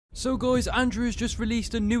So guys, Andrew has just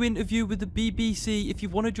released a new interview with the BBC. If you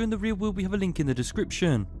want to join the real world, we have a link in the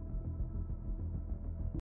description.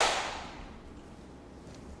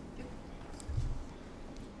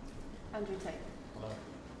 Andrew Tate. Hello.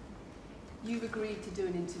 You've agreed to do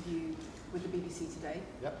an interview with the BBC today.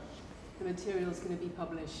 Yep. The material is going to be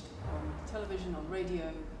published on television, on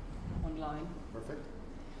radio, online. Perfect.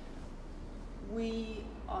 We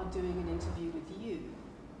are doing an interview with you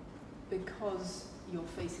because you're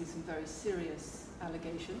facing some very serious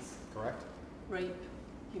allegations. Correct. Rape,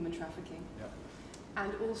 human trafficking. Yep.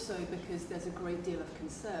 And also because there's a great deal of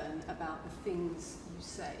concern about the things you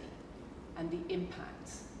say and the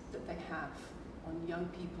impact that they have on young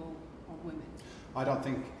people, on women. I don't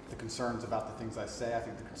think the concern's about the things I say. I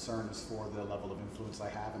think the concern is for the level of influence I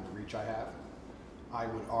have and the reach I have. I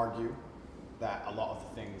would argue that a lot of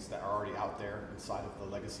the things that are already out there inside of the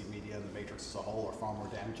legacy media and the matrix as a whole are far more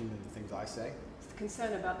damaging than the things I say. It's the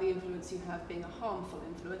concern about the influence you have being a harmful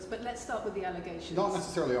influence, but let's start with the allegations. Not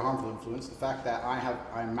necessarily a harmful influence. The fact that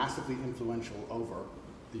I'm massively influential over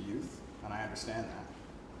the youth, and I understand that,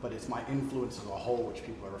 but it's my influence as a whole which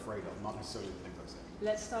people are afraid of, not necessarily the things I say.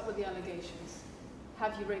 Let's start with the allegations.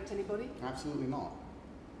 Have you raped anybody? Absolutely not.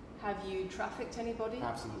 Have you trafficked anybody?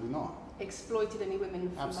 Absolutely not. Exploited any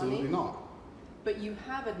women for Absolutely money? not. But you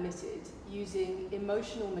have admitted using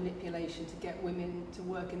emotional manipulation to get women to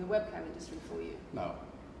work in the webcam industry for you. No.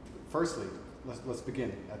 Firstly, let's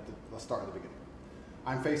begin let's start at the beginning.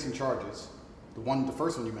 I'm facing charges. The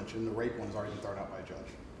first one you mentioned, the rape one, has already been thrown out by a judge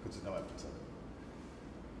because there's no evidence of it.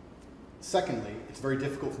 Secondly, it's very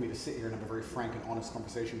difficult for me to sit here and have a very frank and honest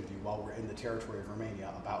conversation with you while we're in the territory of Romania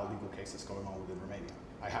about a legal case that's going on within Romania.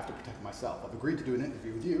 I have to protect myself. I've agreed to do an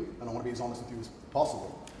interview with you, and I want to be as honest with you as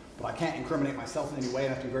possible. But I can't incriminate myself in any way,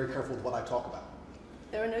 and I have to be very careful with what I talk about.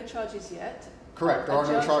 There are no charges yet. Correct, there are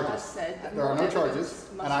no charges. There are no charges,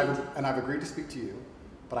 and I've agreed to speak to you,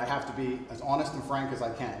 but I have to be as honest and frank as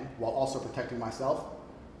I can while also protecting myself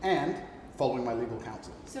and following my legal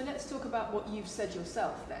counsel. So let's talk about what you've said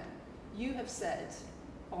yourself then. You have said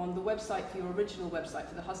on the website, for your original website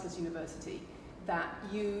for the Hustlers University, that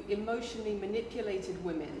you emotionally manipulated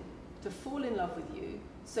women to fall in love with you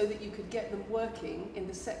so that you could get them working in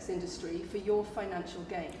the sex industry for your financial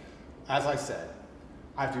gain. As I said,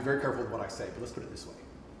 I have to be very careful with what I say, but let's put it this way.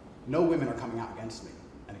 No women are coming out against me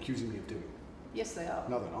and accusing me of doing it. Yes, they are.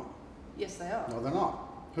 No, they're not. Yes, they are. No, they're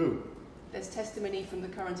not. Who? There's testimony from the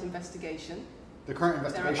current investigation. The current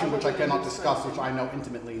investigation, which I cannot discuss, which I know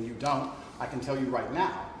intimately and you don't, I can tell you right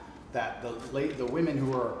now that the women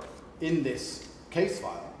who are in this case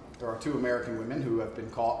file, there are 2 American women who have been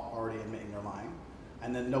caught already admitting they're lying,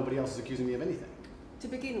 and then nobody else is accusing me of anything. To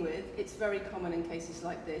begin with, it's very common in cases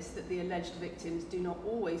like this that the alleged victims do not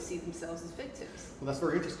always see themselves as victims. Well, that's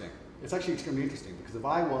very interesting. It's actually extremely interesting because if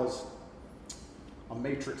I was a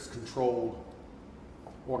matrix-controlled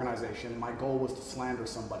organization and my goal was to slander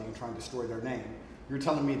somebody and try and destroy their name, you're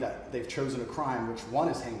telling me that they've chosen a crime which, 1,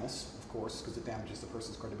 is heinous, of course, because it damages the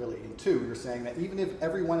person's credibility, and 2, you're saying that even if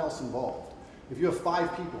everyone else involved, if you have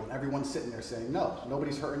 5 people and everyone's sitting there saying, no,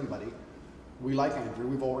 nobody's hurt anybody, we like Andrew,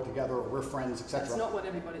 we've all worked together, or we're friends, etc. That's not what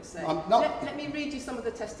everybody's saying. No. Let me read you some of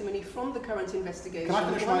the testimony from the current investigation.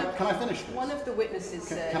 Can I finish, please? One of the witnesses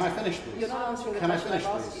said... Can I finish, please? You're not answering the question I've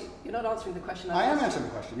asked you. You're not answering the question I've asked you. I am answering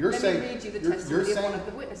the question. Let me read you the testimony of one of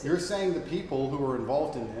the witnesses. You're saying the people who are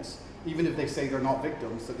involved in this, even if they say they're not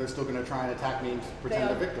victims, that they're still going to try and attack me and pretend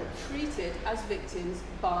they're victims. They are treated as victims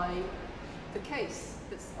by the case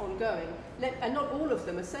that's ongoing. And not all of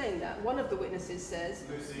them are saying that. One of the witnesses says...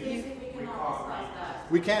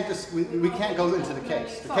 We can't go into the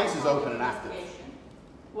case. The case is open and active.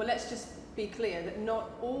 Well, let's just be clear that not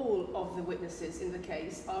all of the witnesses in the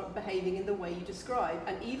case are behaving in the way you describe.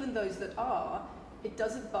 And even those that are, it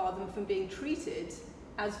doesn't bar them from being treated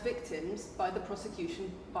as victims by the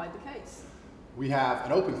prosecution, by the case. We have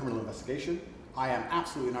an open criminal investigation. I am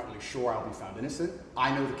absolutely not really sure I'll be found innocent.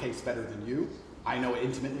 I know the case better than you. I know it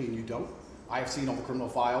intimately and you don't. I have seen all the criminal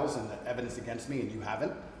files and the evidence against me and you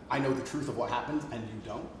haven't. I know the truth of what happened and you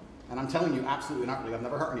don't. And I'm telling you absolutely not really, I've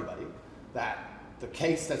never hurt anybody, that the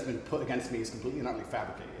case that's been put against me is completely and utterly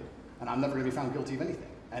fabricated, and I'm never going to be found guilty of anything.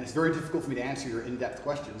 And it's very difficult for me to answer your in-depth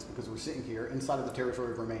questions because we're sitting here inside of the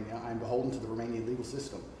territory of Romania. I'm beholden to the Romanian legal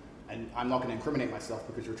system, and I'm not going to incriminate myself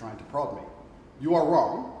because you're trying to prod me. You are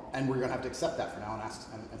wrong, and we're going to have to accept that for now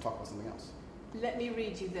and talk about something else. Let me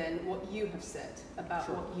read you then what you have said about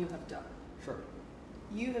what you have done. Sure.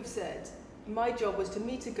 You have said, my job was to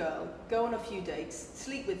meet a girl, go on a few dates,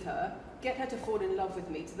 sleep with her, get her to fall in love with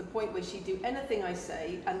me to the point where she'd do anything I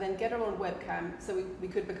say, and then get her on webcam so we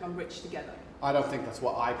could become rich together. I don't think that's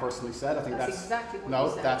what I personally said. I think that's exactly what no,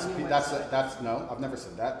 you said that's on your that's no, I've never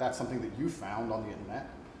said that. That's something that you found on the internet.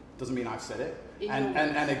 Doesn't mean I've said it.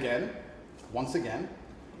 And again, once again,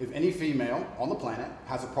 if any female on the planet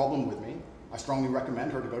has a problem with me, I strongly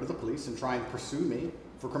recommend her to go to the police and try and pursue me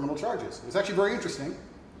for criminal charges. It's actually very interesting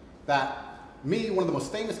that me, one of the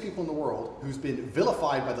most famous people in the world, who's been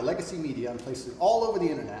vilified by the legacy media and places all over the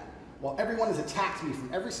internet, while everyone has attacked me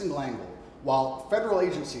from every single angle, while federal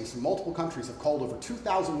agencies from multiple countries have called over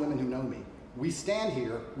 2,000 women who know me, we stand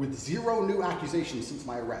here with 0 new accusations since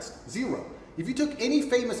my arrest. 0. If you took any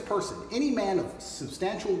famous person, any man of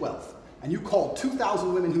substantial wealth, and you called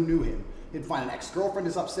 2,000 women who knew him, you'd find an ex-girlfriend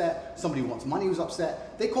is upset, somebody who wants money who's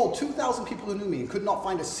upset. They called 2,000 people who knew me and could not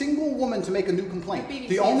find a single woman to make a new complaint.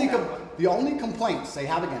 The only complaints they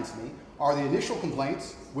have against me are the initial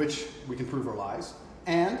complaints, which we can prove are lies,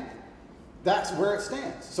 and that's where it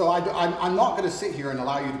stands. So I'm not going to sit here and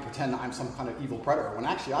allow you to pretend that I'm some kind of evil predator, when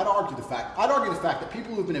actually I'd argue the fact that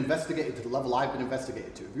people who've been investigated to the level I've been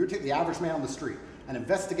investigated to, if you were to take the average man on the street and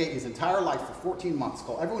investigate his entire life for 14 months,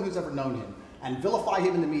 call everyone who's ever known him, and vilify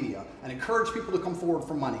him in the media, and encourage people to come forward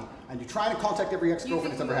for money, and you try to contact every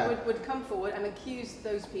ex-girlfriend he's ever had. Would come forward and accuse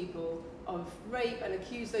those people of rape and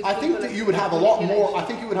accuse those people I think that you would have a lot more. I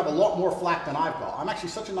think you would have a lot more flack than I've got. I'm actually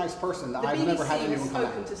such a nice person that I've never had anyone come at me. The BBC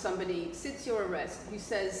has spoken to somebody since your arrest who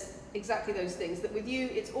says exactly those things. That with you,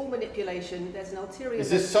 it's all manipulation. There's an ulterior.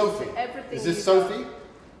 Is this Sophie? Everything. Is this Sophie?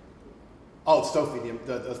 Oh, it's Sophie.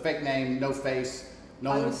 The fake name, no face.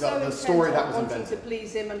 No, the story that was invented. Wanting to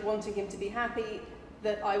please him and wanting him to be happy,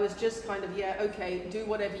 that I was just kind of, yeah, okay, do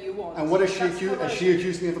whatever you want. And what is she accused? Has she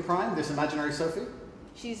accused me of a crime? This imaginary Sophie?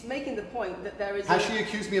 She's making the point that there is. Has she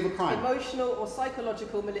accused me of a crime? Emotional or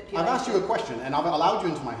psychological manipulation. I've asked you a question, and I've allowed you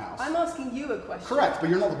into my house. I'm asking you a question. Correct, but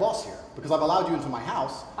you're not the boss here, because I've allowed you into my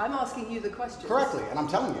house. I'm asking you the question. Correctly, and I'm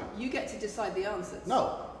telling you. You get to decide the answers.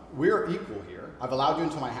 No, we're equal here. I've allowed you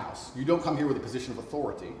into my house. You don't come here with a position of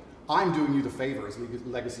authority. I'm doing you the favor as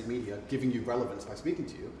legacy media, giving you relevance by speaking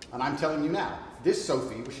to you. And I'm telling you now, this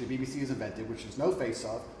Sophie, which the BBC has invented, which there's no face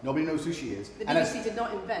of, nobody knows who she is. The BBC did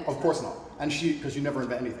not invent. Of course not. And because you never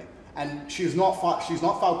invent anything. And she's not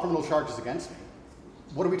filed criminal charges against me.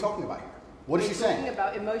 What are we talking about here? What is she saying? We're talking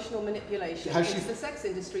about emotional manipulation in the sex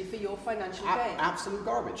industry for your financial gain. Absolute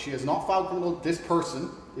garbage. She has not filed criminal, this person,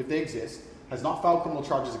 if they exist, has not filed criminal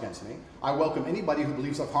charges against me. I welcome anybody who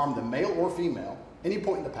believes I've harmed them, male or female, any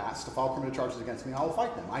point in the past to file criminal charges against me, and I will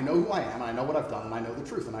fight them. I know who I am, and I know what I've done, and I know the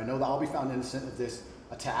truth, and I know that I'll be found innocent of this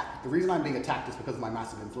attack. The reason I'm being attacked is because of my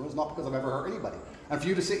massive influence, not because I've ever hurt anybody. And for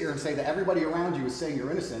you to sit here and say that everybody around you is saying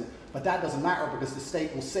you're innocent, but that doesn't matter because the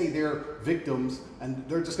state will say they're victims, and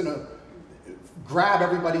they're just going to grab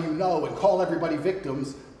everybody you know and call everybody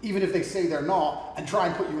victims, even if they say they're not, and try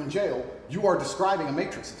and put you in jail. You are describing a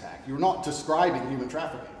matrix attack. You're not describing human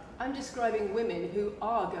trafficking. I'm describing women who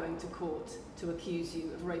are going to court to accuse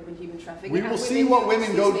you of rape and human trafficking. We will see what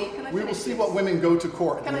women go. We will see what women go to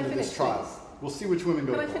court at the end of this trial. Please? We'll see which women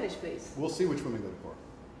go to court. Can I finish, please? We'll see which women go to court.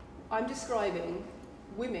 I'm describing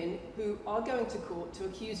women who are going to court to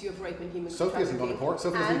accuse you of rape and human trafficking. Sophie hasn't gone to court.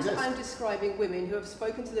 Sophie doesn't exist. And I'm describing women who have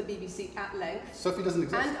spoken to the BBC at length. Sophie doesn't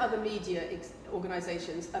exist. And other media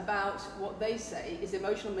organisations about what they say is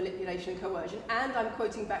emotional manipulation and coercion. And I'm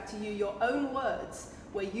quoting back to you your own words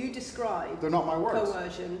where you describe. They're not my words.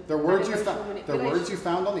 Coercion. They're words you found. They're words you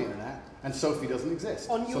found on the internet. And Sophie doesn't exist.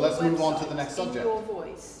 On your so let's move on to the website, next subject. In your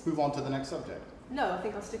voice. Move on to the next subject. No, I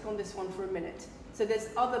think I'll stick on this one for a minute. So there's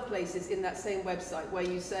other places in that same website where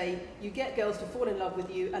you say you get girls to fall in love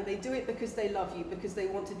with you and they do it because they love you, because they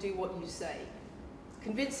want to do what you say.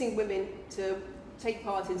 Convincing women to take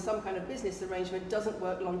part in some kind of business arrangement doesn't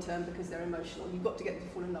work long term because they're emotional. You've got to get them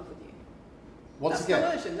to fall in love with you. That's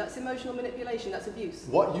coercion, that's emotional manipulation, that's abuse.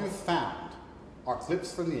 What you've found are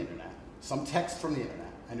clips from the internet, some text from the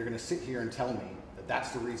internet, and you're going to sit here and tell me that that's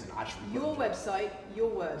the reason I should be your website, your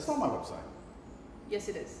words. It's not my website. Yes,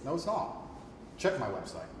 it is. No, it's not. Check my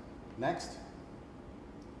website. Next.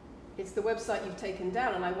 It's the website you've taken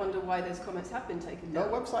down, and I wonder why those comments have been taken down.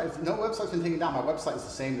 No website's been taken down. My website is the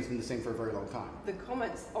same. It's been the same for a very long time. The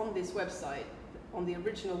comments on this website, on the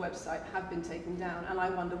original website, have been taken down, and I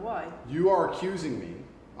wonder why. You are accusing me,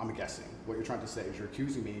 I'm guessing, what you're trying to say is you're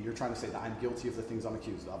accusing me, and you're trying to say that I'm guilty of the things I'm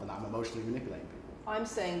accused of, and that I'm emotionally manipulating people. I'm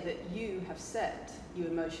saying that you have said you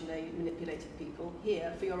emotionally manipulated people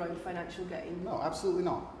here for your own financial gain. No, absolutely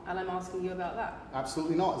not. And I'm asking you about that.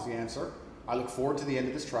 Absolutely not is the answer. I look forward to the end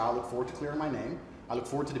of this trial. I look forward to clearing my name. I look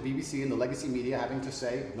forward to the BBC and the legacy media having to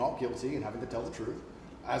say not guilty and having to tell the truth.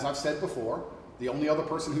 As I've said before, The only other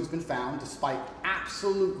person who's been found, despite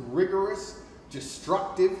absolute rigorous,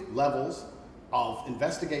 destructive levels of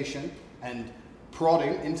investigation and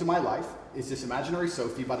prodding into my life, is this imaginary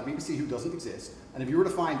Sophie by the BBC who doesn't exist. And if you were to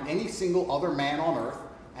find any single other man on earth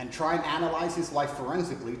and try and analyze his life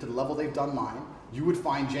forensically to the level they've done mine, you would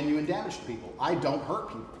find genuine damage to people. I don't hurt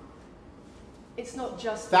people. It's not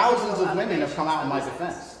just thousands of women have come out in my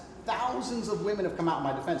defense. Thousands of women have come out in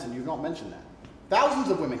my defense, and you've not mentioned that. Thousands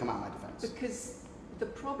of women come out in my defense. Because the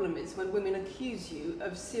problem is when women accuse you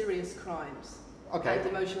of serious crimes. Okay, and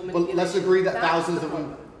emotional manipulation. But let's agree that That's thousands of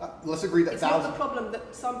women. Let's agree that it's thousands. It's not the problem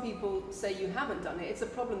that some people say you haven't done it. It's a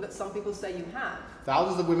problem that some people say you have.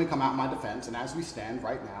 Thousands of women come out in my defense, and as we stand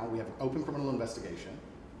right now, we have an open criminal investigation.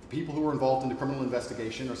 The people who are involved in the criminal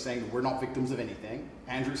investigation are saying that we're not victims of anything.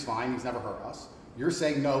 Andrew's fine, he's never hurt us. You're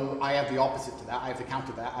saying, no, I have the opposite to that. I have to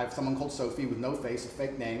counter that. I have someone called Sophie with no face, a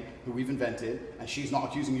fake name, who we've invented, and she's not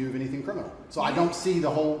accusing you of anything criminal. So I don't see the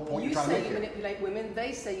whole point you're trying to make here. You say you manipulate women,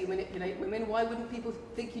 they say you manipulate women. Why wouldn't people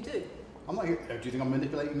think you do? I'm not here. Do you think I'm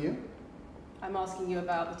manipulating you? I'm asking you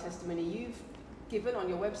about the testimony you've given on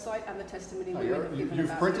your website and the testimony women have given You've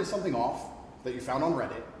about printed you. something off that you found on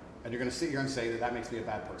Reddit, and you're going to sit here and say that that makes me a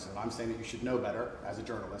bad person. And I'm saying that you should know better as a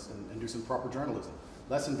journalist and do some proper journalism.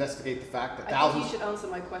 Let's investigate the fact that thousands... I think you should answer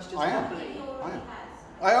my questions properly. properly.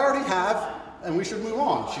 I already have, and we should move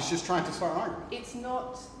on. She's just trying to start an argument. It's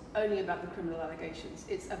not only about the criminal allegations.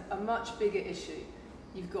 It's a much bigger issue.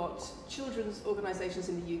 You've got children's organisations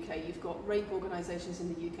in the UK, you've got rape organisations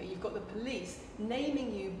in the UK, you've got the police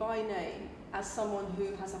naming you by name as someone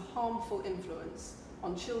who has a harmful influence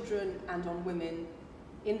on children and on women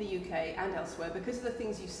in the UK and elsewhere because of the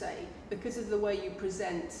things you say, because of the way you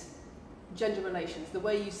present gender relations, the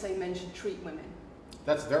way you say men should treat women.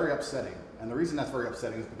 That's very upsetting. And the reason that's very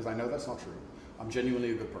upsetting is because I know that's not true. I'm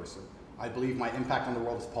genuinely a good person. I believe my impact on the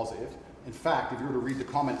world is positive. In fact, if you were to read the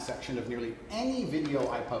comment section of nearly any video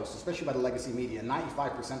I post, especially by the legacy media,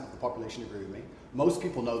 95% of the population agree with me. Most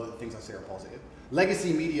people know that the things I say are positive.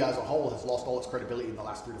 Legacy media as a whole has lost all its credibility in the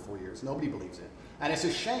last 3 to 4 years. Nobody believes it. And it's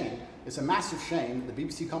a shame, it's a massive shame that the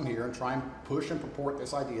BBC come here and try and push and purport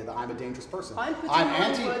this idea that I'm a dangerous person. I'm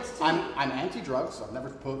anti-drugs. I've never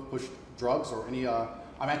pushed drugs or any, I'm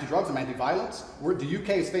anti-drugs, I'm anti-violence. The UK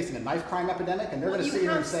is facing a knife crime epidemic, and they're going to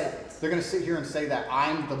sit here and say that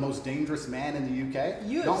I'm the most dangerous man in the UK.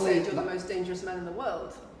 You have said you're the most dangerous man in the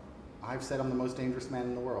world. I've said I'm the most dangerous man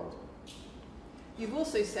in the world. You've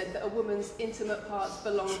also said that a woman's intimate parts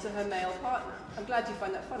belong to her male partner. I'm glad you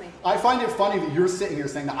find that funny. I find it funny that you're sitting here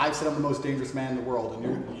saying that I've said I'm the most dangerous man in the world,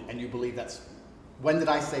 and you believe that's... When did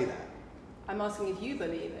I say that? I'm asking if you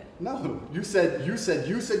believe it. No, you said you're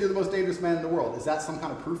the most dangerous man in the world. Is that some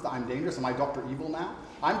kind of proof that I'm dangerous? Am I Dr. Evil now?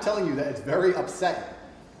 I'm telling you that it's very upsetting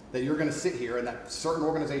that you're going to sit here and that certain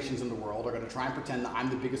organizations in the world are going to try and pretend that I'm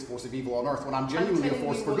the biggest force of evil on earth when I'm genuinely a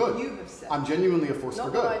force for good. I'm genuinely a force for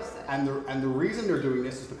good. And the reason they're doing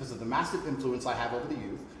this is because of the massive influence I have over the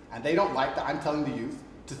youth, and they don't like that I'm telling the youth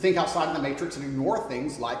to think outside of the matrix and ignore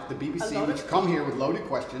things like the BBC, which come here with loaded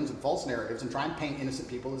questions and false narratives and try and paint innocent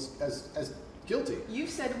people as guilty. You've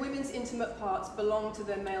said women's intimate parts belong to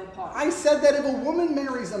their male partner. I said that if a woman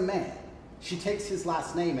marries a man, she takes his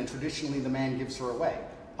last name and traditionally the man gives her away.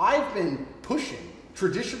 I've been pushing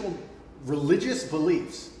traditional religious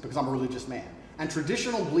beliefs, because I'm a religious man, and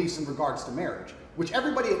traditional beliefs in regards to marriage, which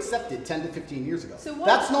everybody accepted 10 to 15 years ago. So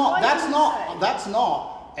that's not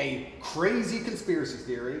a crazy conspiracy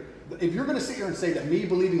theory. If you're going to sit here and say that me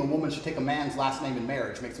believing a woman should take a man's last name in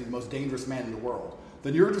marriage makes me the most dangerous man in the world,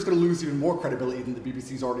 then you're just going to lose even more credibility than the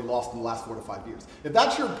BBC's already lost in the last 4 to 5 years. If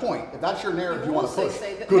that's your point, if that's your narrative you want to push,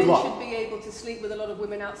 say that good luck. Men should be able to sleep with a lot of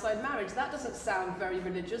women outside marriage. That doesn't sound very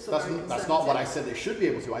religious or very conservative. That's not what I said they should be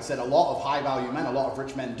able to. I said a lot of high-value men, a lot of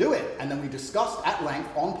rich men do it. And then we discussed at length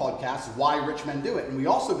on podcasts why rich men do it. And we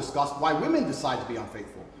also discussed why women decide to be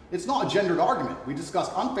unfaithful. It's not a gendered argument. We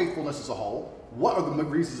discussed unfaithfulness as a whole. What are the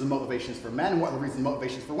reasons and motivations for men, and what are the reasons and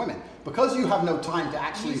motivations for women? Because you have no time to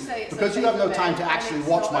actually,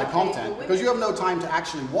 watch my content, because you have no time to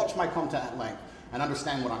actually watch my content at length and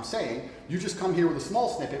understand what I'm saying, you just come here with a small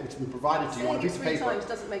snippet which we provided to you on a piece of paper. Saying it 3 times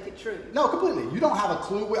doesn't make it true. No, completely. You don't have a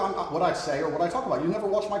clue what I say or what I talk about. You never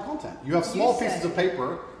watch my content. You have small pieces of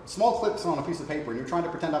paper, small clips on a piece of paper, and you're trying to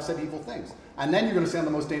pretend I've said evil things. And then you're going to say I'm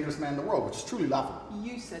the most dangerous man in the world, which is truly laughable.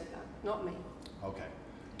 You said that, not me. Okay.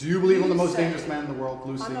 Do you believe I'm the most dangerous man in the world,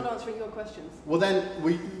 Lucy? I'm not answering your questions. Well then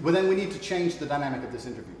we need to change the dynamic of this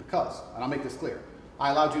interview because, and I'll make this clear, I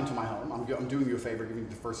allowed you into my home. I'm doing you a favor, giving you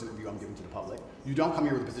the first interview I'm giving to the public. You don't come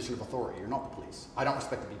here with a position of authority. You're not the police. I don't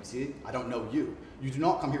respect the BBC. I don't know you. You do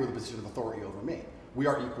not come here with a position of authority over me. We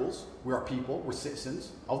are equals. We are people. We're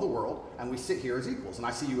citizens of the world, and we sit here as equals. And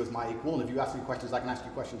I see you as my equal, and if you ask me questions, I can ask you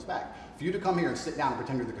questions back. For you to come here and sit down and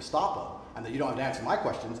pretend you're the Gestapo and that you don't have to answer my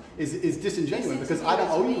questions is disingenuous because I don't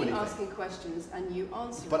owe you anything. Asking questions and you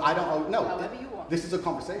answer. But I don't owe, no, however you want. This is a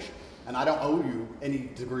conversation, and I don't owe you any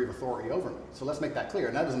degree of authority over me. So let's make that clear.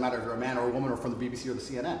 And that doesn't matter if you're a man or a woman or from the BBC or the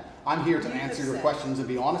CNN. I'm here to answer your questions and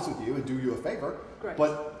be honest with you and do you a favor. Great.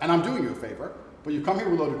 And I'm doing you a favor. But you come here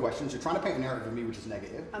with loaded questions. You're trying to paint a narrative of me which is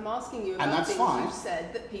negative. I'm asking you about things you've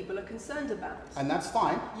said that people are concerned about. And that's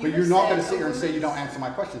fine. But you're not going to sit here and say you don't answer my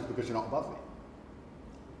questions because you're not above me.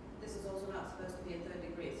 This is also not supposed to be a third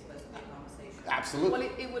degree. It's supposed to be a conversation. Absolutely. Well,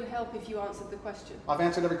 it would help if you answered the question. I've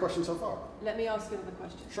answered every question so far. Let me ask you another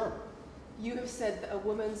question. Sure. You have said that a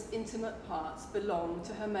woman's intimate parts belong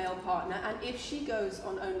to her male partner, and if she goes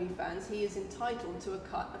on OnlyFans, he is entitled to a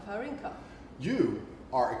cut of her income. You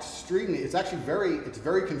are extremely, it's very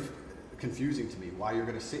confusing to me why you're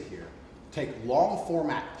going to sit here, take long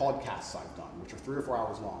format podcasts I've done, which are 3 or 4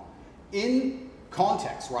 hours long, in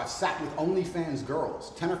context where I've sat with OnlyFans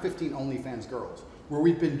girls, 10 or 15 OnlyFans girls, where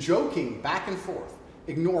we've been joking back and forth,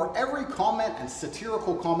 ignore every comment and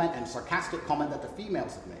satirical comment and sarcastic comment that the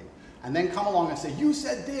females have made, and then come along and say, you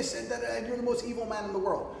said this, and you're the most evil man in the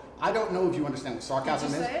world. I don't know if you understand what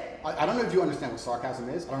sarcasm is. I don't know if you understand what sarcasm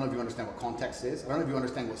is. I don't know if you understand what context is. I don't know if you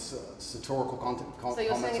understand what satirical comments are. So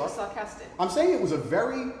you're saying it was sarcastic? I'm saying it was a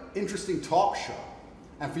very interesting talk show.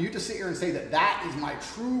 And for you to sit here and say that that is my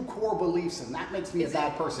true core beliefs and that makes me a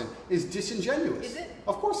bad person is disingenuous. Is it?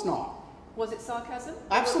 Of course not. Was it sarcasm?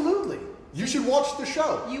 Absolutely. You should watch the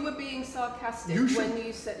show. You were being sarcastic when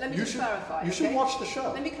you said, let me just clarify. You should watch the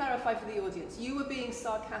show. Let me clarify for the audience. You were being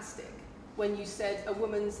sarcastic when you said a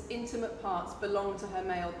woman's intimate parts belong to her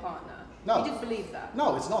male partner. No. You didn't believe that.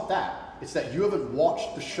 No, it's not that. It's that you haven't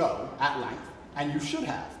watched the show at length, and you should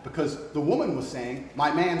have, because the woman was saying,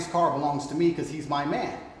 my man's car belongs to me because he's my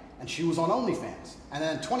man. And she was on OnlyFans. And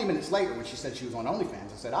then 20 minutes later, when she said she was on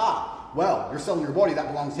OnlyFans, I said, well, you're selling your body, that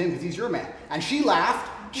belongs to him because he's your man. And she laughed.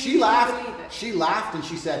 She laughed and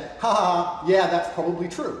she said, ha, yeah, that's probably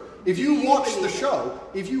true. If you watch the show,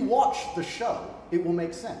 it will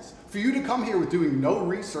make sense. For you to come here with doing no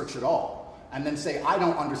research at all and then say, I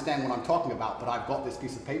don't understand what I'm talking about, but I've got this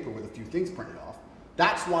piece of paper with a few things printed off,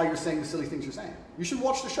 that's why you're saying the silly things you're saying. You should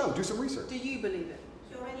watch the show, do some research. Do you believe it?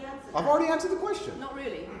 You already answered I've already answered the question. Not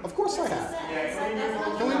really. Of course I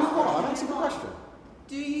have. Can we move on? I've answered the question.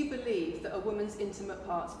 Do you believe that a woman's intimate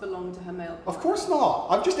parts belong to her male partner? Of course not.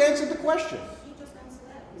 I've just answered the question. You just answered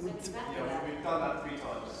that. You said exactly that. We've done that 3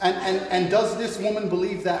 times. And does this woman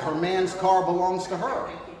believe that her man's car belongs to her?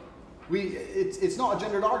 It's not a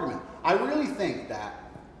gendered argument. I really think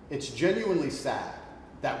that it's genuinely sad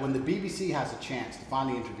that when the BBC has a chance to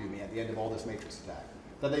finally interview me at the end of all this Matrix attack,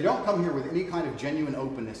 that they don't come here with any kind of genuine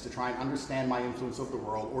openness to try and understand my influence over the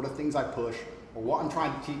world or the things I push or what I'm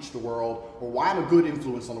trying to teach the world or why I'm a good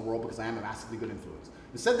influence on the world, because I am a massively good influence.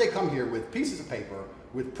 Instead, they come here with pieces of paper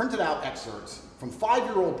with printed out excerpts from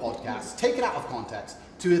 5-year-old podcasts taken out of context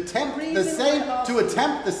to attempt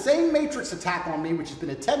the same Matrix attack on me, which has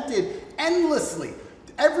been attempted endlessly.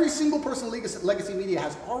 Every single person in Legacy Media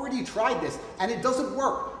has already tried this, and it doesn't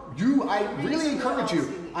work. I really encourage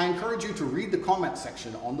you to read the comment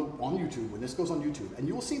section on YouTube when this goes on YouTube, and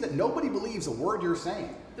you will see that nobody believes a word you're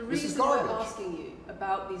saying. The This is reason garbage. we're asking you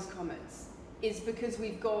about these comments is because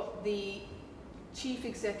we've got the chief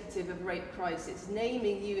executive of Rape Crisis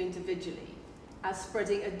naming you individually as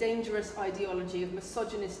spreading a dangerous ideology of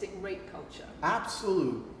misogynistic rape culture.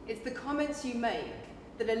 Absolute. It's the comments you make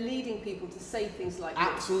that are leading people to say things like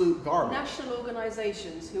Absolute garbage. National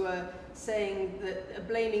organisations who are saying that are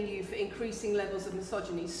blaming you for increasing levels of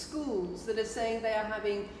misogyny. Schools that are saying they are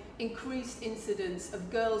having increased incidents of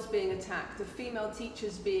girls being attacked, of female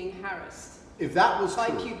teachers being harassed. If that was by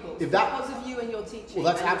true, pupils, because of you and your teaching,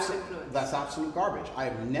 well, that's absolute garbage. I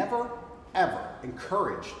have never, ever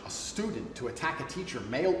encouraged a student to attack a teacher,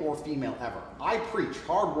 male or female, ever. I preach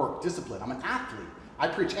hard work, discipline. I'm an athlete. I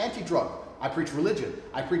preach anti-drug. I preach religion.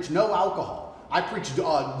 I preach no alcohol. I preach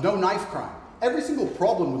no knife crime. Every single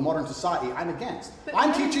problem with modern society, I'm against.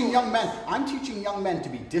 I'm teaching young men to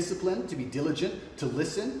be disciplined, to be diligent, to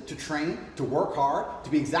listen, to train, to work hard,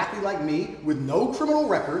 to be exactly like me, with no criminal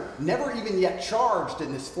record, never even yet charged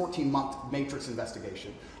in this 14-month Matrix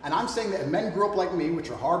investigation. And I'm saying that if men grew up like me,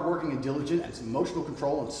 which are hardworking and diligent and emotional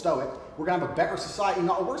control and stoic, we're going to have a better society,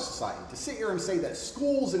 not a worse society. To sit here and say that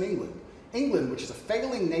schools in England England, which is a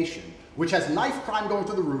failing nation, which has knife crime going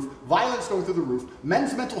through the roof, violence going through the roof,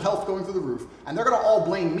 men's mental health going through the roof, and they're going to all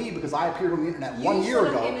blame me because I appeared on the internet 1 year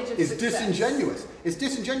ago, is disingenuous. It's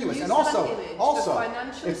disingenuous. You And also, also,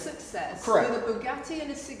 financial success correct. with a Bugatti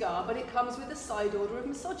and a cigar, but it comes with a side order of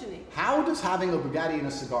misogyny. How does having a Bugatti and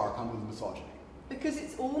a cigar come with misogyny? Because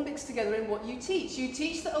it's all mixed together in what you teach. You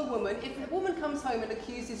teach that a woman, if a woman comes home and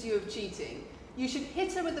accuses you of cheating, you should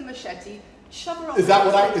hit her with a machete, shove her off. Is that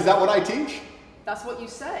what I teach? That's what you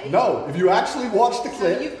say. No, if you actually watch the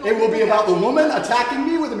clip, it will be about the woman attacking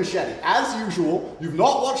me with a machete. As usual, you've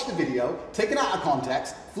not watched the video, taken it out of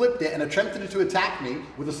context, flipped it, and attempted to attack me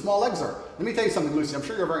with a small excerpt. Let me tell you something, Lucy. I'm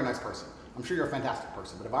sure you're a very nice person. I'm sure you're a fantastic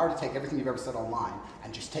person. But if I were to take everything you've ever said online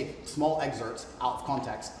and just take small excerpts out of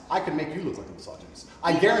context, I could make you look like a misogynist.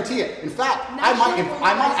 I guarantee it. In fact, I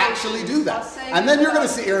might actually do that. And then you're going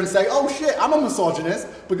to sit here and say, oh shit, I'm a misogynist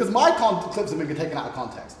because my clips have been taken out of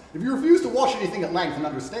context. If you refuse to watch anything at length and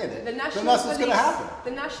understand it, then that's what's going to happen.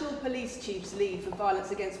 The National Police Chiefs League for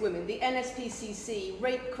Violence Against Women, the NSPCC,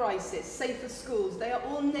 Rape Crisis, Safer Schools, they are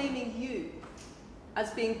all naming you as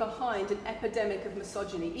being behind an epidemic of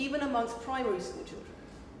misogyny, even amongst primary school children.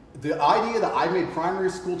 The idea that I made primary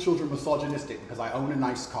school children misogynistic because I own a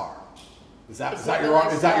nice car. Is that your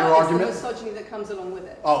argument? It's the misogyny that comes along with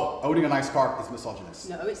it. Oh, owning a nice car is misogynist.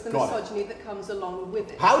 No, it's the misogyny that comes along with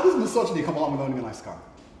it. How does misogyny come along with owning a nice car?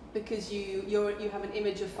 Because you have an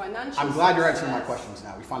image of financial I'm glad you're answering my questions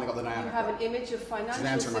now. We finally got the dynamic. You have an image of financial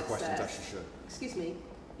success. Answer my questions, as you should. Excuse me.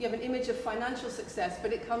 You have an image of financial success,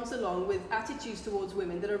 but it comes along with attitudes towards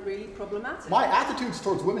women that are really problematic. My attitudes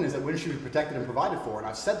towards women is that women should be protected and provided for, and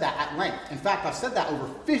I've said that at length. In fact, I've said that over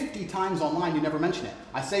 50 times online, you never mention it.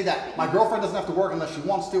 I say that my girlfriend doesn't have to work unless she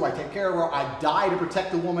wants to, I take care of her, I die to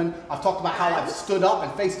protect a woman. I've talked about how I've stood up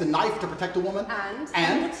and faced a knife to protect a woman. And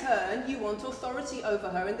in return, you want authority over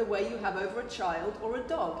her in the way you have over a child or a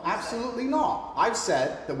dog. Absolutely not. I've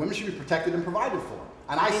said that women should be protected and provided for.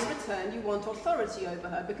 And in return, you want authority over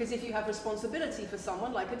her, because if you have responsibility for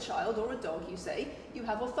someone like a child or a dog, you say, you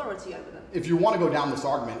have authority over them. If you want to go down this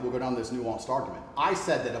argument, we'll go down this nuanced argument. I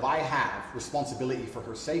said that if I have responsibility for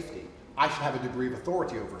her safety, I should have a degree of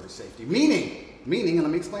authority over her safety. Meaning, and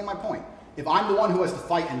let me explain my point. If I'm the one who has to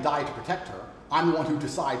fight and die to protect her, I'm the one who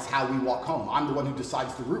decides how we walk home. I'm the one who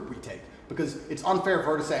decides the route we take. Because it's unfair for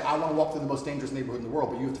her to say, I want to walk through the most dangerous neighborhood in the world,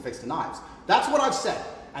 but you have to face the knives. That's what I've said.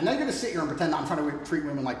 And then you're going to sit here and pretend that I'm trying to treat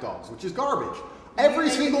women like dogs, which is garbage. Every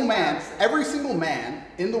single man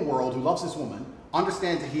in the world who loves his woman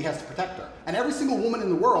understands that he has to protect her. And every single woman in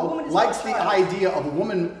the world likes the idea of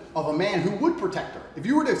a man who would protect her. If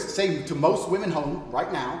you were to say to most women home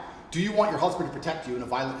right now, do you want your husband to protect you in a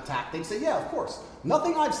violent attack? They'd say, yeah, of course.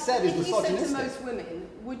 Nothing I've said is misogynistic. If you said to most women,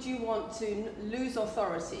 would you want to lose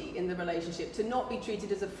authority in the relationship, to not be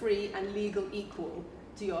treated as a free and legal equal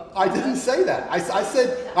to your partner? I didn't say that. I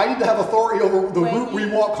said I need to have authority over the route we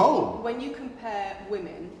walk home. When you compare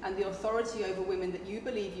women and the authority over women that you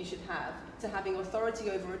believe you should have to having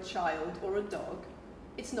authority over a child or a dog,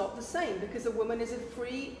 it's not the same, because a woman is a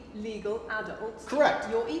free, legal adult. Correct.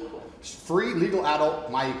 You're equal. Free, legal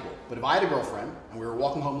adult, my equal. But if I had a girlfriend and we were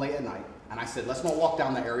walking home late at night, and I said, let's not walk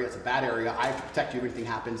down that area, it's a bad area, I have to protect you if anything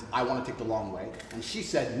happens, I want to take the long way. And she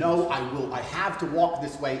said, no, I have to walk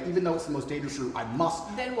this way, even though it's the most dangerous route, I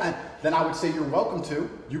must. Then what? Then I would say, you're welcome to,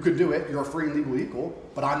 you could do it, you're a free and legal equal,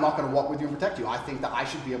 but I'm not going to walk with you and protect you. I think that I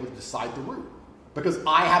should be able to decide the route, because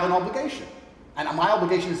I have an obligation. And my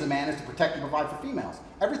obligation as a man is to protect and provide for females.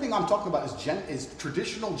 Everything I'm talking about is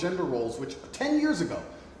traditional gender roles, which 10 years ago,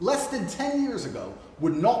 less than 10 years ago,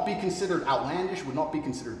 would not be considered outlandish, would not be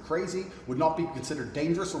considered crazy, would not be considered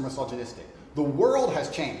dangerous or misogynistic. The world has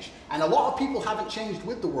changed, and a lot of people haven't changed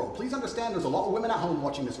with the world. Please understand there's a lot of women at home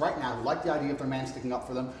watching this right now who like the idea of their man sticking up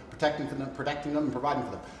for them, protecting them, and providing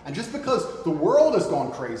for them. And just because the world has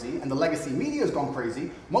gone crazy and the legacy media has gone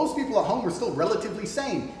crazy, most people at home are still relatively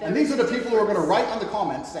sane. And these are the people who are going to write on the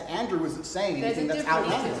comments that Andrew isn't saying anything that's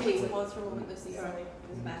outlandish.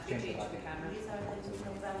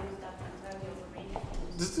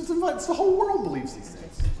 It's the whole world believes these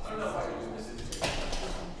things. I don't know why you're doing this.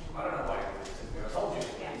 I don't know why you're doing this. I told you.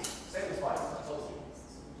 Say this twice. I told you.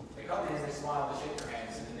 They come in, they smile, they shake their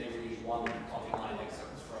hands, and then they read one line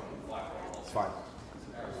excerpts from Black Girl. It's fine.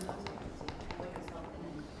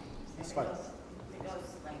 It's fine.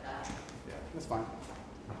 Yeah, that's fine.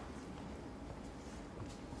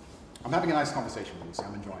 I'm having a nice conversation with Lucy.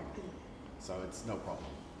 I'm enjoying it. So it's no problem.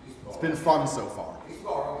 It's been fun so far. These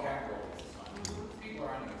are our own capital. People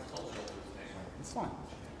are on the cultural thing. It's fine.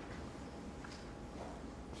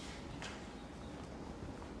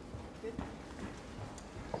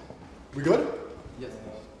 We good? Yes.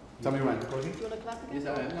 Tell me when. Do you want to clap again?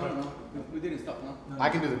 Yes, no, we didn't stop, no? I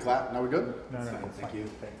can do the clap. Now we're good? No, no, Thank you.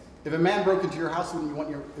 If a man broke into your house,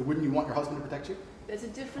 wouldn't you want your husband to protect you? There's a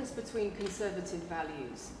difference between conservative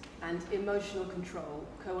values and emotional control,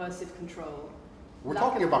 coercive control. We're lack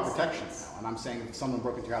talking of about consent. protection now, and I'm saying if someone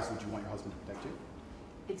broke into your house, would you want your husband to protect you?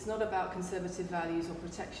 It's not about conservative values or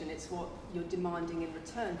protection, it's what you're demanding in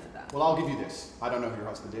return for that. Well, I'll give you this. I don't know who your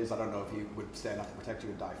husband is. I don't know if he would stand up to protect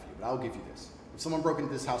you or die for you, but I'll give you this. If someone broke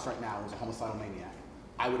into this house right now and was a homicidal maniac,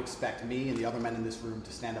 I would expect me and the other men in this room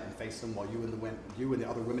to stand up and face them while you and the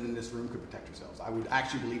other women in this room could protect yourselves. I would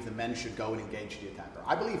actually believe the men should go and engage the attacker.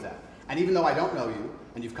 I believe that. And even though I don't know you,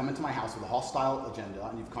 and you've come into my house with a hostile agenda,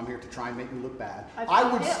 and you've come here to try and make me look bad, I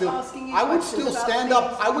would still stand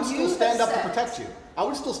up to protect you. I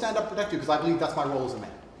would still stand up to protect you because I believe that's my role as a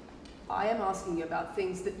man. I am asking you about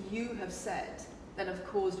things that you have said that have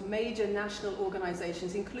caused major national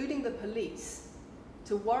organizations, including the police,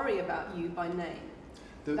 to worry about you by name.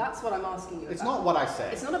 That's what I'm asking you about. It's not what I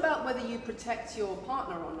say. It's not about whether you protect your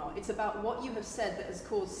partner or not. It's about what you have said that has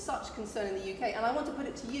caused such concern in the UK. And I want to put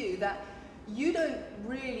it to you that you don't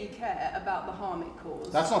really care about the harm it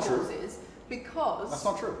causes. That's not true. Because that's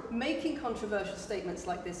not true. Making controversial statements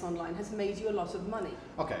like this online has made you a lot of money.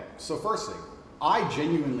 Okay, so first thing, I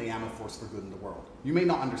genuinely am a force for good in the world. You may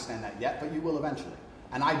not understand that yet, but you will eventually.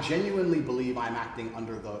 And I genuinely believe I'm acting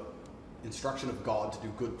under the instruction of God to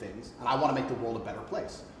do good things, and I want to make the world a better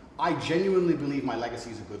place. I genuinely believe my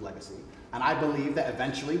legacy is a good legacy, and I believe that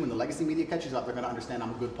eventually when the legacy media catches up, they're going to understand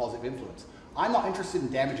I'm a good positive influence. I'm not interested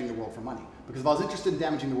in damaging the world for money, because if I was interested in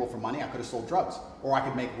damaging the world for money, I could have sold drugs, or I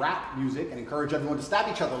could make rap music and encourage everyone to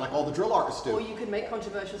stab each other like all the drill artists do. Or you could make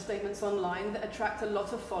controversial statements online that attract a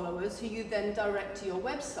lot of followers who you then direct to your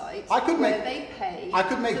website where they pay I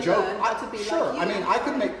could make to jokes. learn how to be Sure, like you. I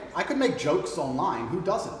mean, I could make jokes online. Who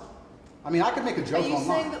doesn't? I mean, I could make a joke online. Are you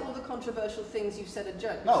saying that all the controversial things you've said are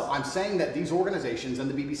jokes? No, I'm saying that these organizations and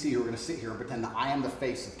the BBC who are going to sit here and pretend that I am the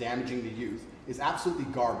face of damaging the youth is absolutely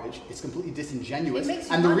garbage. It's completely disingenuous. I'm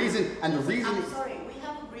sorry, we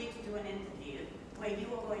have agreed to do an interview where you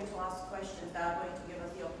are going to ask questions that are going to give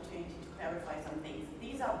us the opportunity to clarify some things.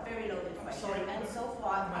 These are very loaded questions, and so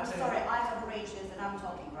far, I'm sorry, I have arranged this and I'm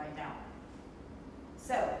talking right now.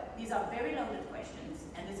 So, these are very loaded questions,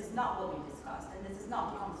 and this is not what we discussed, and this is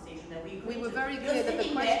not the conversation that we agreed to. We were very clear that the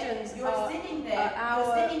questions You're sitting there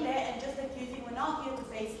and just accusing, we're not here to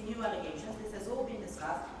face new allegations, this has all been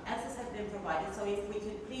discussed, answers have been provided, so if we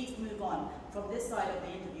could please move on from this side of the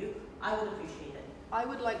interview, I would appreciate it. I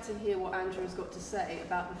would like to hear what Andrew has got to say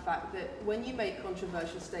about the fact that when you make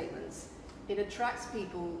controversial statements, it attracts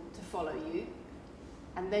people to follow you,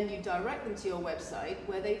 and then you direct them to your website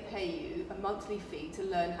where they pay you a monthly fee to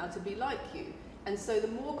learn how to be like you. And so the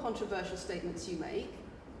more controversial statements you make,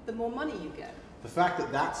 the more money you get. The fact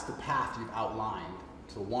that that's the path you've outlined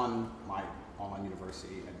to one, my online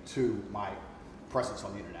university, and two, my presence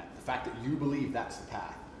on the internet, the fact that you believe that's the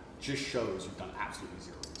path just shows you've done absolutely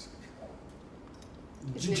zero research.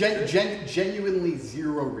 Genuinely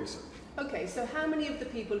zero research. Okay, so how many of the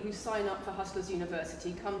people who sign up for Hustlers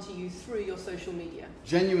University come to you through your social media?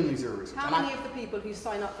 Genuinely zero research. How many of the people who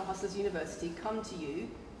sign up for Hustlers University come to you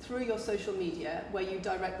through your social media where you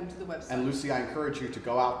direct them to the website? And Lucy, I encourage you to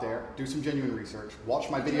go out there, do some genuine research, watch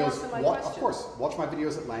my videos, of course, watch my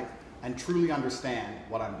videos at length, and truly understand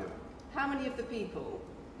what I'm doing. How many of the people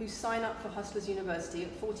who sign up for Hustlers University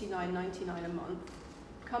at $49.99 a month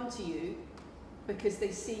come to you because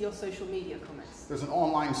they see your social media comments? There's an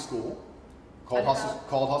online school called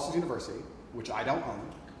Hustlers University, which I don't own.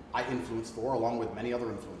 I influence for, along with many other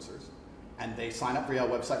influencers, and they sign up for your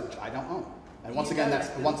website, which I don't own. And once again, that's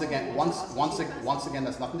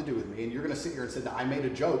nothing to do with me. And you're going to sit here and say that I made a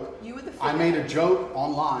joke. I made a joke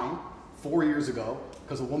online 4 years ago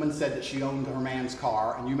because a woman said that she owned her man's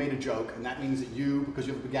car, and you made a joke, and that means that you, because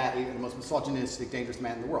you have a Bugatti, are the most misogynistic, dangerous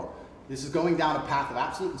man in the world. This is going down a path of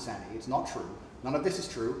absolute insanity. It's not true. None of this is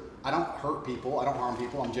true. I don't hurt people. I don't harm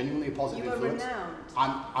people. I'm genuinely a positive influence. You are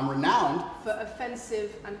renowned. I'm renowned for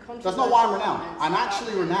offensive and controversial. That's not why I'm renowned. I'm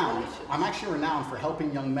actually renowned. I'm actually renowned for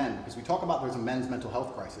helping young men, because we talk about there's a men's mental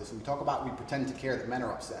health crisis, and we pretend to care that men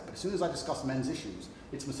are upset. But as soon as I discuss men's issues,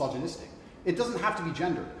 it's misogynistic. It doesn't have to be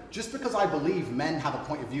gendered. Just because I believe men have a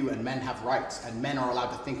point of view and men have rights and men are allowed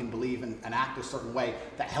to think and believe and act a certain way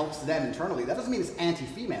that helps them internally, that doesn't mean it's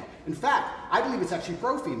anti-female. In fact, I believe it's actually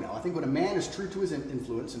pro-female. I think when a man is true to his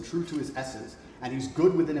influence and true to his essence and he's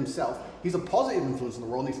good within himself, he's a positive influence in the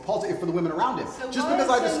world, and he's positive for the women around him. So just why because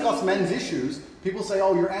are I so discuss many men's women- issues, people say,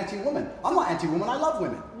 oh, you're anti-woman. I'm not anti-woman, I love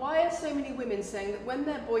women. Why are so many women saying that when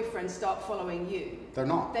their boyfriends start following you, They're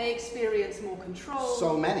not. they experience more control?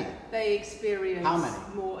 So many. They experience How many?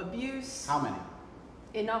 more abuse? How many?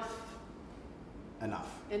 Enough. Enough.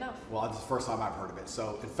 Enough. Well, that's the first time I've heard of it.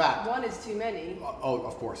 So, in fact... One is too many. Oh,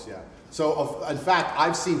 of course, yeah. So, in fact,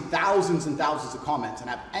 I've seen thousands and thousands of comments and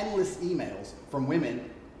have endless emails from women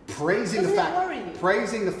praising Doesn't the it fact, worry you?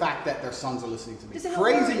 praising the fact that their sons are listening to me, Does it not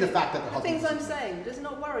praising worry the you? fact that their The husbands things I'm listen to me. saying, does it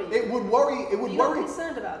not worry you? It would worry. It would You're worry. not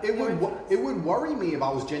concerned about It your would. influence. It would worry me if I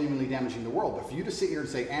was genuinely damaging the world. But for you to sit here and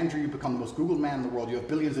say, Andrew, you've become the most Googled man in the world. You have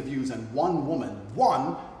billions of views, and one woman,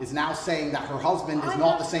 is now saying that her husband is I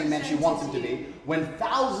not the have same man she presented wants him to you. be. When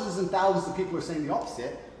thousands and thousands of people are saying the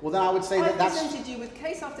opposite, well, then I would say I've that that's. presented you with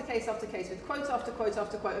case after case after case, with quote after quote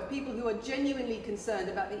after quote of people who are genuinely concerned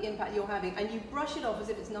about the impact you're having, and you brush it off as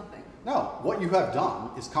if it's nothing. No, what you have done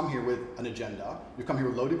is come here with an agenda. You've come here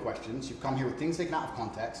with loaded questions. You've come here with things taken out of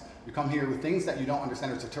context. You come here with things that you don't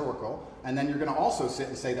understand are satirical. And then you're going to also sit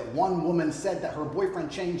and say that one woman said that her boyfriend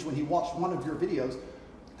changed when he watched one of your videos.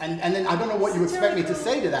 And then I don't know what you expect me to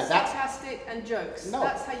say to that. That's sarcastic and jokes. No.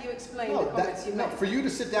 That's how you explain the comments you no, make. for you to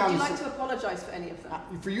sit down. Would you and like to apologise for any of them?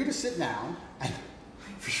 for you to sit down and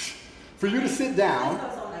for you to sit down. This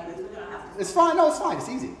goes on like this, we're gonna have to. It's fine. No, it's fine. It's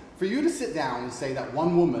easy. For you to sit down and say that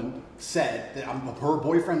one woman said that her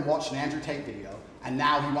boyfriend watched an Andrew Tate video and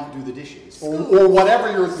now he won't do the dishes, or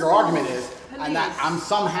whatever your argument is, and that I'm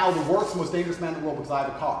somehow the worst, most dangerous man in the world because I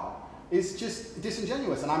have a car, is just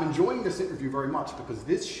disingenuous. And I'm enjoying this interview very much because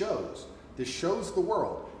this shows the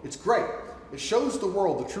world. It's great. It shows the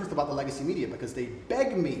world the truth about the legacy media because they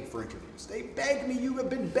beg me for interviews. They beg me, you have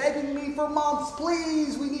been begging me for months,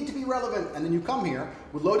 please, we need to be relevant. And then you come here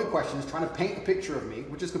with loaded questions trying to paint a picture of me,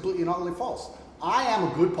 which is completely and utterly false. I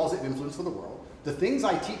am a good positive influence for the world. The things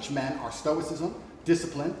I teach men are stoicism,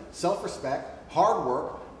 discipline, self-respect, hard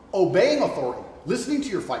work, obeying authority, listening to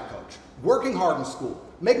your fight coach, working hard in school,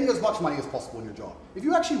 making as much money as possible in your job. If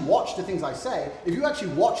you actually watch the things I say, if you actually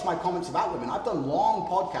watch my comments about women, I've done long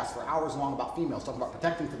podcasts for hours long about females, talking about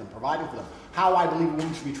protecting for them, providing for them, how I believe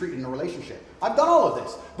women should be treated in a relationship. I've done all of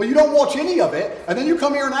this, but you don't watch any of it, and then you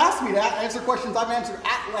come here and ask me to answer questions I've answered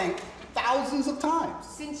at length thousands of times.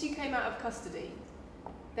 Since you came out of custody,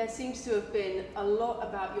 there seems to have been a lot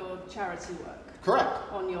about your charity work.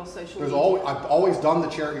 Correct. On your social There's media. I've always done the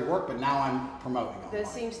charity work, but now I'm promoting it. There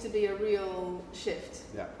seems to be a real shift.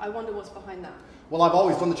 Yeah. I wonder what's behind that. Well, I've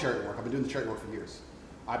always done the charity work. I've been doing the charity work for years.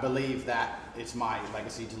 I believe that it's my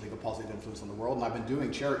legacy to leave a positive influence on the world, and I've been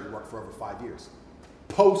doing charity work for over 5 years.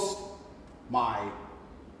 Post my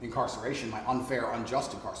incarceration, my unfair,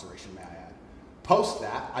 unjust incarceration, may I add. Post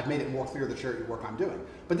that, I've made it more clear the charity work I'm doing.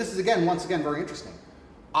 But this is, once again, very interesting.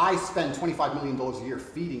 I spend $25 million a year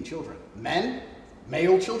feeding children. Men,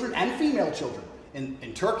 male children, and female children.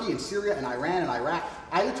 In Turkey, in Syria, in Iran, in Iraq,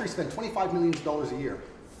 I literally spend $25 million a year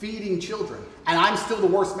feeding children. And I'm still the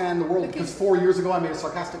worst man in the world because 4 years ago I made a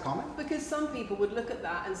sarcastic comment. Because some people would look at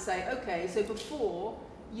that and say, okay, so before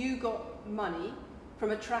you got money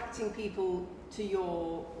from attracting people to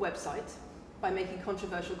your website by making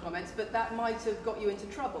controversial comments, but that might have got you into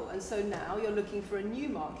trouble. And so now you're looking for a new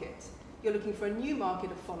market. You're looking for a new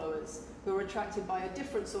market of followers who are attracted by a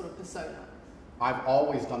different sort of persona. I've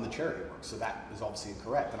always done the charity work, so that is obviously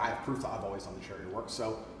incorrect. And I have proof that I've always done the charity work,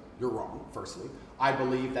 so you're wrong, firstly. I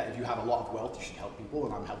believe that if you have a lot of wealth, you should help people,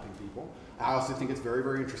 and I'm helping people. I also think it's very,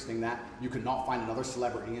 very interesting that you could not find another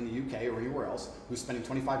celebrity in the UK or anywhere else who's spending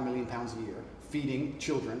 £25 million a year feeding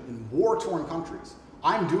children in war-torn countries.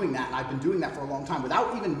 I'm doing that, and I've been doing that for a long time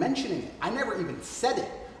without even mentioning it. I never even said it.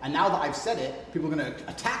 And now that I've said it, people are going to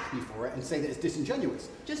attack me for it and say that it's disingenuous.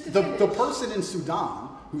 The person in Sudan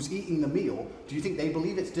who's eating the meal, do you think they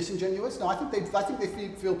believe it's disingenuous? No, I think they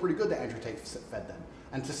feel pretty good that Andrew Tate fed them.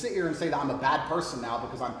 And to sit here and say that I'm a bad person now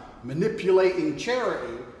because I'm manipulating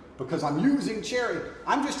charity, because I'm using charity,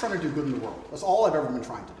 I'm just trying to do good in the world. That's all I've ever been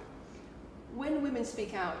trying to do. When women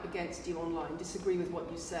speak out against you online, disagree with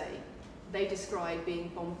what you say, they describe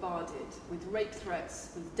being bombarded with rape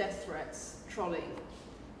threats, with death threats, trolling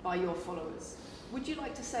by your followers. Would you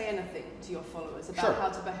like to say anything to your followers about how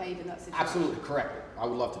to behave in that situation? Absolutely, correct. I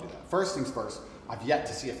would love to do that. First things first, I've yet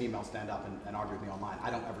to see a female stand up and argue with me online. I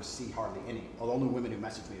don't ever see hardly any. Although only women who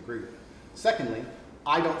message me agree with me. Secondly,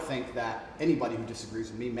 I don't think that anybody who disagrees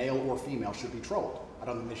with me, male or female, should be trolled. I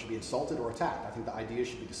don't think they should be insulted or attacked. I think the ideas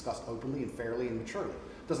should be discussed openly and fairly and maturely.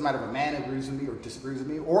 It doesn't matter if a man agrees with me or disagrees with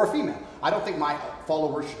me, or a female. I don't think my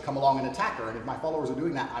followers should come along and attack her, and if my followers are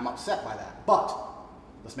doing that, I'm upset by that. But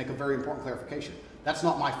let's make a very important clarification. That's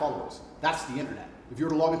not my followers. That's the internet. If you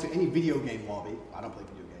were to log into any video game lobby, I don't play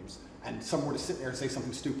video games, and someone were to sit there and say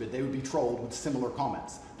something stupid, they would be trolled with similar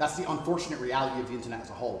comments. That's the unfortunate reality of the internet as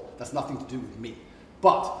a whole. That's nothing to do with me.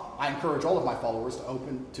 But I encourage all of my followers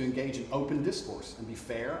to engage in open discourse and be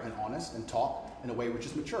fair and honest and talk in a way which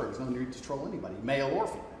is mature. There's no need to troll anybody, male or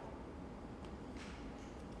female.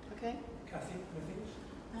 Okay. Kathy, anything?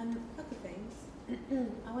 A couple of things.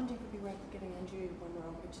 I wonder if it would be worth giving Andrew one more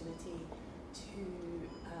opportunity to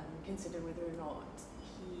consider whether or not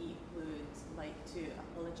he would like to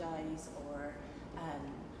apologise or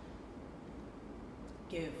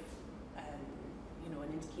give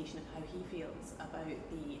an indication of how he feels about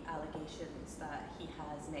the allegations that he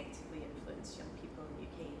has negatively influenced young people in the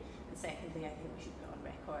UK. And secondly, I think we should put on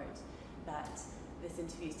record that this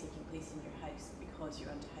interview is taking place in your house because you're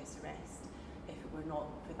under house arrest. If it were not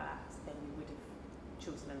for that, then we would have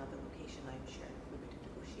chosen another location, I'm sure. We would have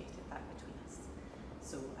negotiated that between us.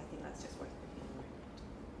 So I think that's just worth putting on record.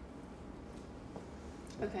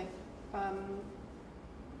 Okay.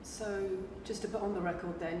 So just to put on the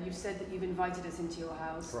record then, you've said that you've invited us into your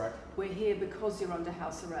house. Correct. We're here because you're under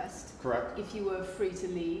house arrest. Correct. If you were free to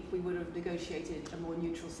leave, we would have negotiated a more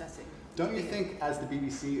neutral setting. Don't you think, as the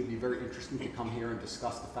BBC, it would be very interesting to come here and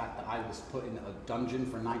discuss the fact that I was put in a dungeon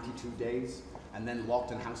for 92 days and then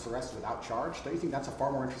locked in house arrest without charge? Don't you think that's a far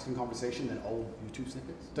more interesting conversation than old YouTube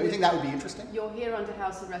snippets? Don't you think that would be interesting? You're here under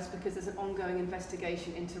house arrest because there's an ongoing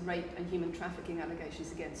investigation into rape and human trafficking allegations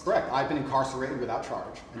against Correct. I've been incarcerated without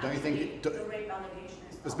charge. And don't you think the rape allegation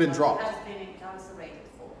it's been dropped? Has been incarcerated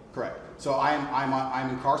for. Correct. So I'm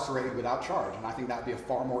incarcerated without charge, and I think that would be a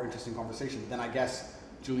far more interesting conversation than, I guess,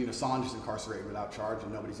 Julian Assange is incarcerated without charge,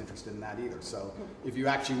 and nobody's interested in that either. So if you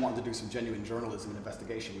actually wanted to do some genuine journalism and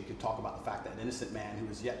investigation, we could talk about the fact that an innocent man who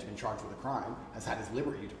has yet to be charged with a crime has had his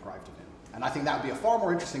liberty deprived of him. And I think that would be a far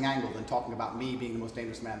more interesting angle than talking about me being the most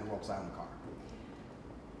dangerous man in the world because I own a car.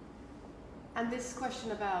 And this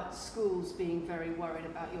question about schools being very worried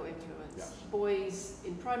about your influence. Yeah. Boys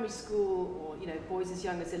in primary school, or boys as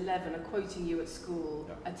young as 11 are quoting you at school,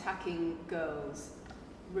 Yeah. attacking girls,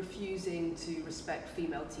 refusing to respect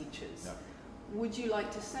female teachers. Yeah. Would you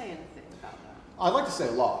like to say anything about that? I'd like to say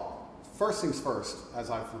a lot. First things first, as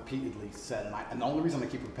I've repeatedly said, and the only reason I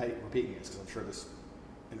keep repeating it is because I'm sure this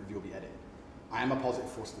interview will be edited. I am a positive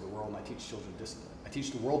force for the world, and I teach children discipline. I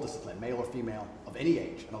teach the world discipline, male or female, of any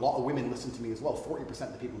age. And a lot of women listen to me as well. 40%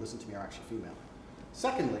 of the people who listen to me are actually female.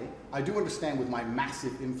 Secondly, I do understand with my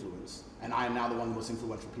massive influence, and I am now the one of the most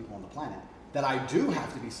influential people on the planet, that I do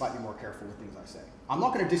have to be slightly more careful with things I say. I'm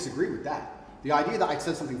not going to disagree with that. The idea that I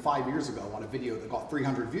said something 5 years ago on a video that got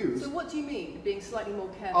 300 views... So what do you mean, being slightly more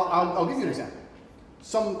careful? I'll give you an example.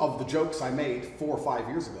 Some of the jokes I made 4 or 5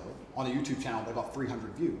 years ago on a YouTube channel that got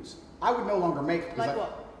 300 views, I would no longer make... Like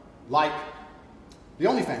what? Like the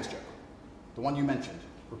OnlyFans joke, the one you mentioned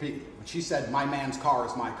repeatedly. When she said, "My man's car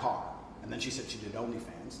is my car," and then she said she did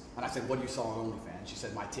OnlyFans, and I said, "What do you saw on OnlyFans?" She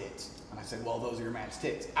said, "My tits." And I said, "Well, those are your man's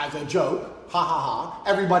tits." As a joke, ha ha ha,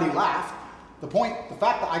 everybody laughed. The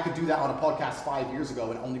fact that I could do that on a podcast 5 years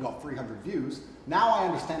ago and it only got 300 views, now I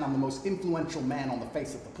understand I'm the most influential man on the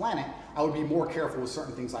face of the planet. I would be more careful with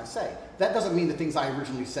certain things I say. That doesn't mean the things I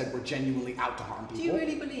originally said were genuinely out to harm people. Do you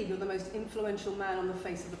really believe you're the most influential man on the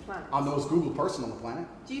face of the planet? I'm the most Googled person on the planet.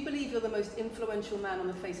 Do you believe you're the most influential man on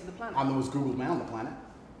the face of the planet? I'm the most Googled man on the planet.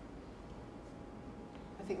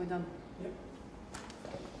 I think we're done. Yep.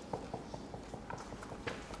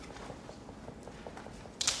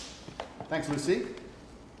 Thanks, Lucy. It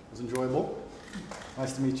was enjoyable.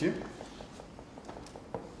 Nice to meet you.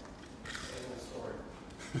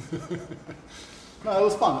 No, it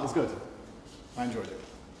was fun. It was good. I enjoyed it.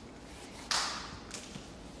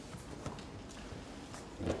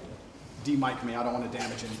 De-mic me. I don't want to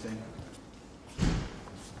damage anything.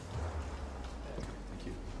 Thank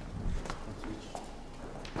you.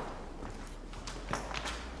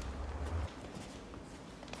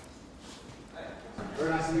 Very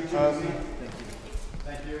nice to meet you. Thank you.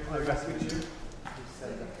 Thank you. Very nice to meet you.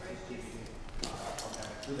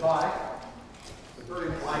 Goodbye. It's a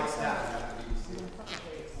very polite staff.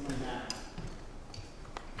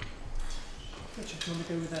 Richard, do you want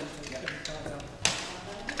to go with them?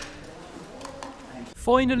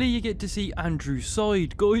 Finally, you get to see Andrew's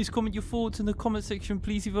side. Guys, comment your thoughts in the comment section.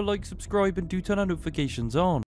 Please leave a like, subscribe, and do turn our notifications on.